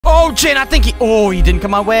Oh, Jen, I think he didn't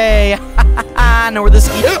come my way. I know where this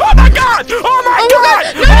is. Oh my God! Oh my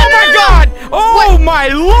God! No, oh my God! Oh what? my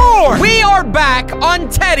Lord! We are back on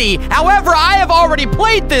Teddy. However, I have already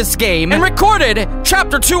played this game and recorded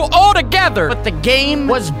Chapter 2 all together. But the game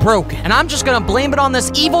was broken. And I'm just gonna blame it on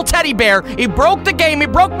this evil teddy bear. He broke the game. He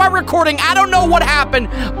broke my recording. I don't know what happened,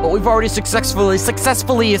 but we've already successfully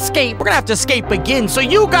escaped. We're gonna have to escape again so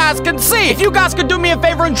you guys can see. If you guys could do me a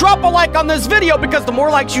favor and drop a like on this video, because the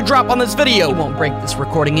more likes you drop on this video, you won't break this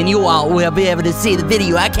recording and you all will be able to see the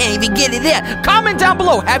video. I can't even get it there. Comment down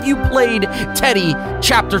below, have you played Teddy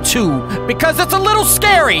Chapter 2? Because it's a little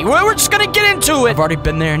scary. We're just gonna get into it. I've already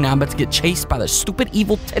been there, now I'm about to get chased by the stupid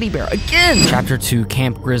evil teddy bear again. Chapter 2,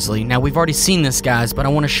 Camp Grizzly. Now, we've already seen this, guys, but I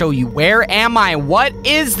want to show you. Where am I? What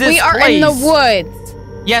is this We are place? in the woods.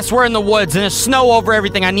 Yes, we're in the woods, and there's snow over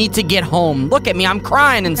everything. I need to get home. Look at me, I'm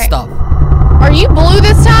crying and stuff. Are you blue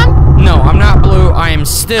this time? No, I'm not blue. I am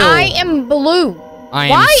still... I am blue. Why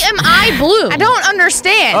am I blue? I don't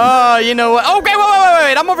understand. You know what? Okay,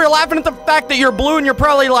 wait. I'm over here laughing at the fact that you're blue and you're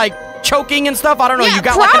probably, like, choking and stuff. I don't know. Yeah, you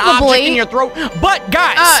got, like, an object in your throat. But,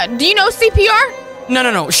 guys... do you know CPR?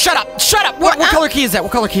 No. Shut up. What color key is that?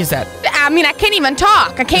 What color key is that? I mean, I can't even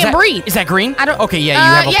talk. I can't breathe. Is that green? I don't... Okay, yeah, you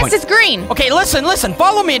have a point. Yes, it's green. Okay, listen.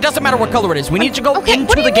 Follow me. It doesn't matter what color it is. We need to go into the gate.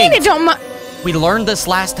 What do you mean it don't... We learned this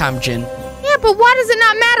last time, Jen. Yeah, but why does it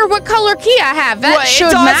not matter what color key I have? That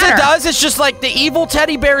should matter. It does. It's just like the evil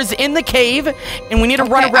teddy bear is in the cave, and we need to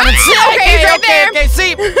run around and see. Okay.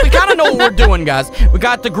 See, we kind of know what we're doing, guys. We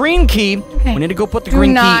got the green key. We need to go put the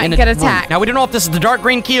green key in. Do not get attacked. Now, we don't know if this is the dark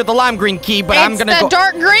green key or the lime green key, but I'm gonna go. It's the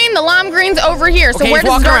dark green. The lime green's over here. So where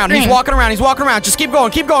does the dark green? He's walking around. Just keep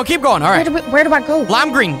going. All right. Where do I go?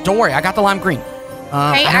 Lime green. Don't worry. I got the lime green.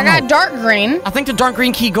 Okay, I got dark green. I think the dark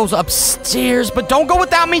green key goes upstairs, but don't go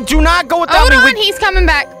without me. Do not go without me. Hold on, he's coming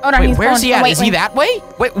back. Hold on, Wait, where's he at? Is he that way?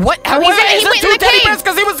 Wait, what? Oh, he went in the cave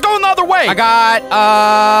because he was going the other way. I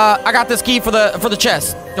got this key for the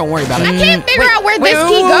chest. Don't worry about it. I can't figure out where this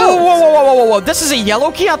key goes. Whoa. This is a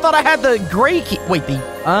yellow key? I thought I had the gray key. Wait, okay.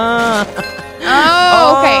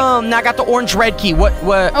 Now I got the orange-red key. What?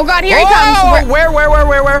 Oh, God, here he comes.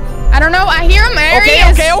 Where? I don't know. I hear him. There he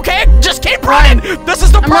is. Okay. Just keep running. This is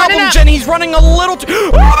the problem, Jen. He's running a little too...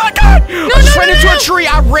 Oh, my God. I just ran into a tree.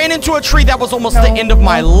 I ran into a tree. That was almost the end of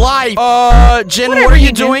my life. Jen, what are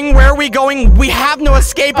you doing? Where are we going? We have no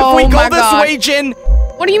escape if we go this way, Jen.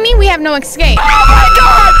 What do you mean we have no escape? Oh, my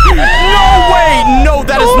God. No way. No,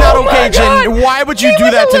 that is not okay, Jen. Why would you do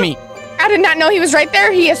that to me? I did not know he was right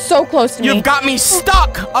there. He is so close to me. You've got me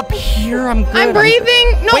stuck up here. I'm good. I'm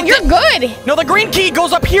breathing. No, you're good. No, the green key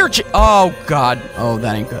goes up here. Oh, God. Oh,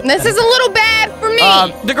 that ain't good. This is a little bad for me.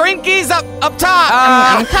 The green key's up top.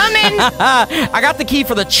 I'm coming. I got the key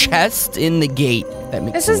for the chest in the gate.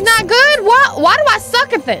 This is not good. Why do I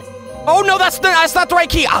suck at this? Oh, no, that's not the right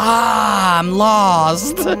key. I'm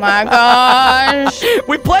lost. Oh, my gosh.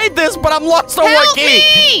 We played this, but I'm lost on what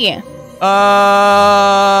key. Help me.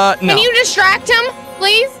 No. Can you distract him,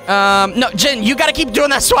 please? No, Jen, you gotta keep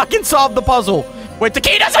doing that so I can solve the puzzle. Wait, the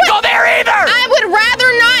key doesn't go there either! I would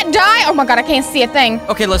rather not die. Oh my God, I can't see a thing.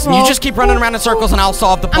 Okay, listen, you just keep running around in circles and I'll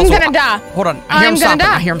solve the puzzle. I'm gonna die. Hold on, I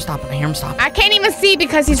hear him stopping. I can't even see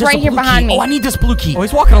because he's right here behind me. Oh, I need this blue key. Oh,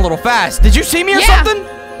 he's walking a little fast. Did you see me or something?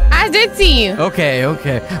 I did see you. Okay.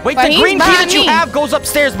 Wait, the green key that you have goes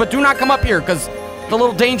upstairs, but do not come up here because it's a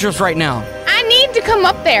little dangerous right now. I need to come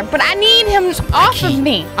up there, but I need him off of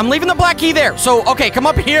me. I'm leaving the black key there. So, okay, come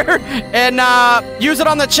up here and use it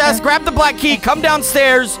on the chest. Grab the black key. Come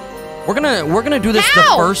downstairs. We're gonna do this the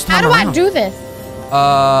first time around. How do I do this?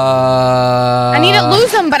 I need to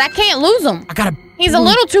lose him, but I can't lose him. He's a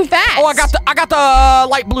little too fast. Oh, I got the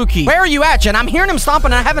light blue key. Where are you at, Jen? I'm hearing him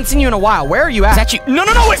stomping, and I haven't seen you in a while. Where are you at? Is that you? No.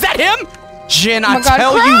 Is that him? Jen, I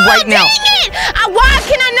tell you right now. Dang it! Why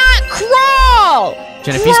can I not crawl?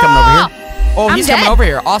 Jen, if he's coming over here. Oh, he's coming over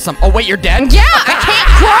here. Awesome. Oh, wait, you're dead? Yeah, I can't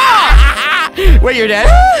crawl. Wait, you're dead?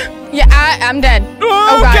 Yeah, I'm dead.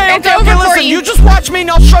 Okay, listen, you just watch me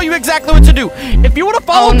and I'll show you exactly what to do. If you would have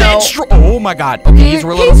followed the oh my God. Okay, he's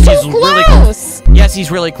really close. Yes,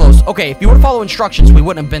 he's really close. Okay, if you would have followed instructions, we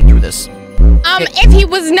wouldn't have been through this. If he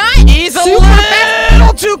was not he's a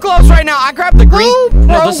little too close right now. I grabbed the green. Who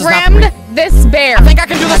programmed this bear? I think I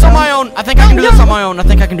can do this on my own. I think I can do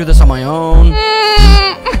this on my own.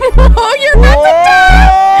 Oh, you're about to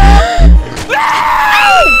die!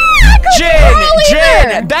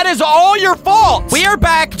 Jen, that is all your fault. We are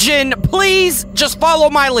back, Jen. Please just follow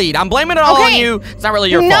my lead. I'm blaming it all on you. It's not really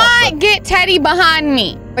your fault. Get Teddy behind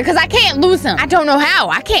me because I can't lose him. I don't know how.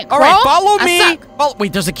 I can't crawl. All right, follow me.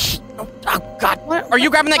 Wait, there's a key. Oh God. What? Are you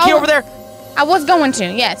grabbing that key over there? I was going to,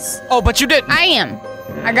 yes. Oh, but you didn't. I am.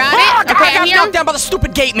 I got Oh, it. God, Okay, I got I hear knocked him. down by the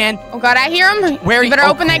stupid gate, man. Oh, God, I hear him. Where you better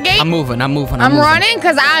open that gate. I'm moving. I'm I'm running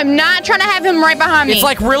because I'm not trying to have him right behind me. It's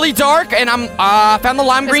like really dark, and I'm found the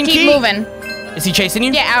lime green Just key. keep moving. Is he chasing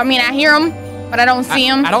you? Yeah, I mean, I hear him, but I don't see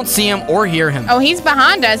him. I don't see him or hear him. Oh, he's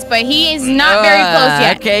behind us, but he is not very close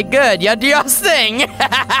yet. Okay, good. You do your thing.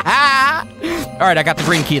 All right, I got the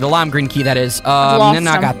green key, the lime green key, that is. lost Then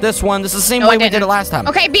I him. got this one. This is the same No, way I we did didn't. it last time.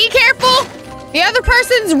 Okay, be careful. The other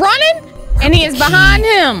person's running, and he is behind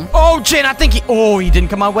him. Oh, Jen, I think he didn't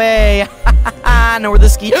come my way. I know where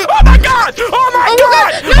this key. Oh my God! Oh my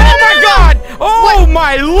God! No, Oh no, my no, God! Oh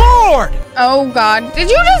my Lord! Oh, God. Did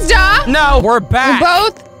you just die? No, we're back. We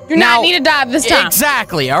both do Now- not need to dive this time.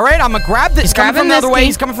 Exactly. All right, I'm gonna grab this. He's coming Grabbing from the other this way. key.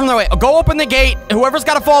 He's coming from the other way. Go open the gate. Whoever's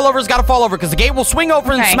got to fall over has got to fall over because the gate will swing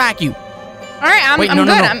over and Okay. smack you. All right, I'm Wait, good. no,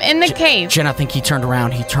 no, no. I'm in the cave. Jen, I think he turned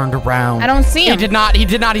around. He turned around. I don't see him. He did not. He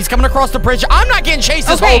did not. He's coming across the bridge. I'm not getting chased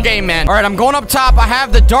this Okay. whole game, man. All right, I'm going up top. I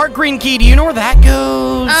have the dark green key. Do you know where that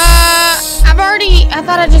goes? I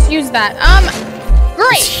thought I just used that.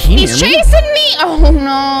 Great. Is he He's near me? chasing me. Oh,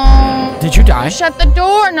 no. Did you die? Shut the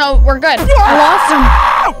door. No, we're good. I lost him.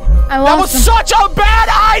 I That lost was him. such a bad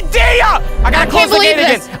idea! I gotta close can't the gate believe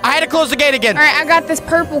this. again. I had to close the gate again. All right, I got this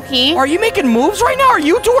purple key. Are you making moves right now? Are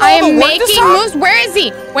you doing I all the am work this making time? moves. Where is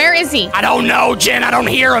he? Where is he? I don't know, Jen. I don't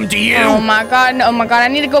hear him. Do you? Oh, my God. Oh, my God. I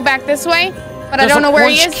need to go back this way, but I There's don't an know where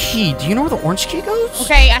he orange is. Key. Do you know where the orange key goes?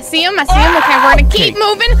 Okay, I see him. Okay, we're going to keep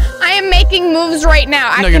moving. I am making moves right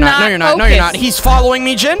now. No, you're not. No, you're not. No, you're not. He's following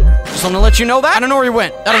me, Jen. Just want to let you know that. I don't know where he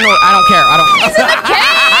went. I don't know. I don't care. I don't. He's in the cave!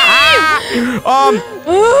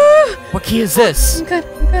 What key is this? I'm good.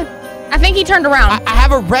 I think he turned around. I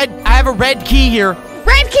have a red key here.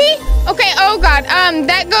 Red key? Okay, oh God.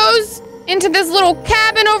 That goes into this little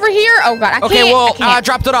cabin over here. Oh God, I can't. Okay, well, I can't.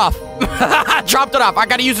 dropped it off. Dropped it off. I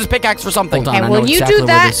gotta use this pickaxe for something. Hold on, Okay, I well, know you exactly do where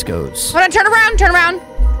that. this goes. Hold on, turn around.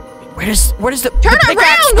 Where does the Turn the pickaxe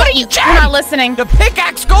around! go? What are you? Jen, You're not listening. The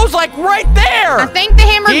pickaxe goes like right there. I think the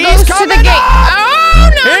hammer He's goes to the coming gate. up! Oh,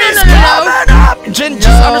 no. He's coming up. Jen,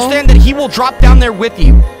 just understand that he will drop down there with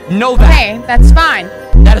you. Know that. Okay, that's fine.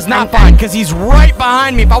 That is not fine, because he's right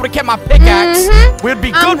behind me. If I would have kept my pickaxe, we'd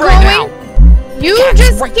be good right now. You Pickaxe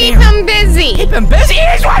just right keep there. him busy. Keep him busy.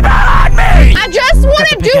 He's right behind me. I just want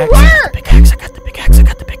to do I work. got the pickaxe.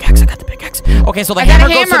 Okay, so the I got a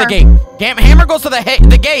hammer goes to the hammer. gate. Hammer goes to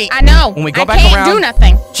the gate. I know. When we go I back can't around, do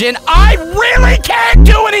nothing. Jen, I really can't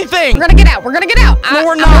do anything. We're gonna get out. No,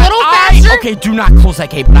 we're not. I'm a little faster. Okay, do not close that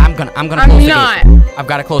gate, but I'm gonna close the gate. I've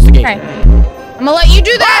got to close the gate. Okay. I'm gonna let you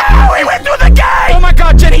do that. Oh, he went through the gate! Oh my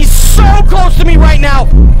God, Jen, he's so close to me right now.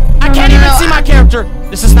 I can't even see my character.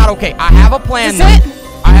 This is not okay. I have a plan. Is this it?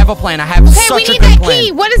 I have a plan. I have Okay, such we a need good that plan.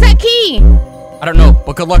 key. What is that key? I don't know,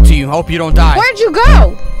 but good luck to you. I hope you don't die. Where'd you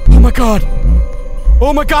go? Oh my God.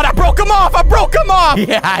 Oh my God, I broke him off.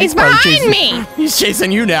 Yeah, He's probably behind chasing me. He's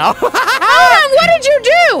chasing you now. Hold on. What did you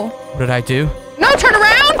do? What did I do? No, turn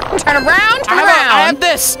around. Turn around. I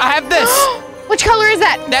have this. Which color is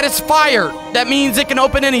that? That is fire. That means it can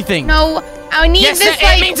open anything. No, I need Yes, this it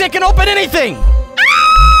like. means it can open anything.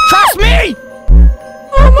 Ah! Trust me.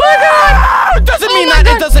 Oh my God! It doesn't mean my that.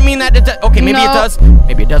 God. It doesn't mean that. Okay, maybe it No. does.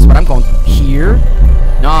 Maybe it does, but I'm going here.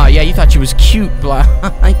 Nah, yeah, you thought she was cute, blah.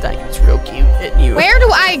 I thought you was real cute, didn't you? Where do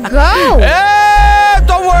I go?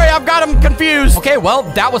 Don't worry, I've got him confused. Okay, well,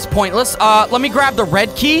 that was pointless. Let me grab the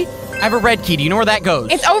red key. I have a red key. Do you know where that goes?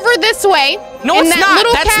 It's over this way. No, in it's that not.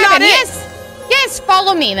 Little That's cabin. not it. Yes,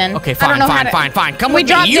 follow me then. Okay, I don't fine. know how to- Come Can with we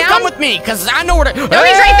drop me. You down? come with me, because I know where to... No, he's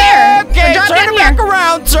right there. Okay, Drop turn down it back here.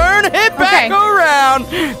 around. Turn it back around.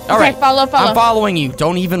 All right. follow. I'm following you.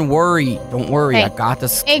 Don't even worry. Don't worry. Okay. I got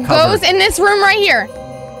this It covered. goes in this room right here.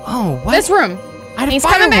 Oh, what? This room. I had He's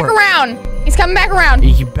coming back firework. around. He's coming back around.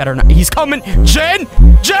 You better not. He's coming. Jen!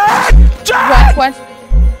 What?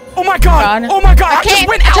 Oh my God! Oh my God! I just can't.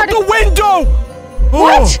 went out the window!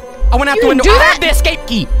 What? I went out You the window. do I that? have the escape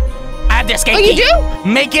key. I have the escape Oh, key. you do?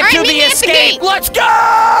 Make it All right, to meet the me at the escape. gate. Let's go! Go!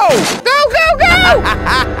 Oh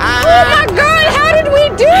my God! How did we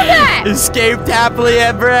do that? Escaped happily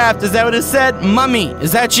ever after. Is that what it said? Mummy,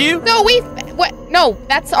 is that you? No, what? No,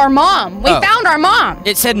 that's our mom. We Oh. found our mom.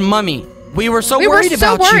 It said mummy. We were so We were worried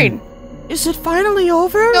so about worried. you. Is it finally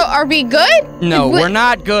over? So are we good? No, Did we- we're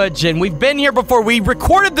not good, Jen. We've been here before. We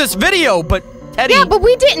recorded this video, but Teddy... Yeah, but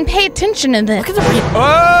we didn't pay attention to this. Look at the...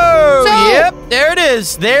 Oh, So- yep. There it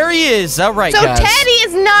is. There he is. All right, So guys. Teddy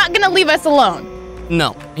is not gonna leave us alone.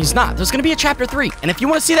 No, he's not. There's gonna be a chapter 3. And if you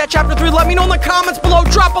want to see that chapter 3, let me know in the comments below.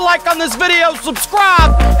 Drop a like on this video.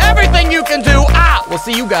 Subscribe. Everything you can do. We'll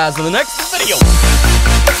see you guys in the next video.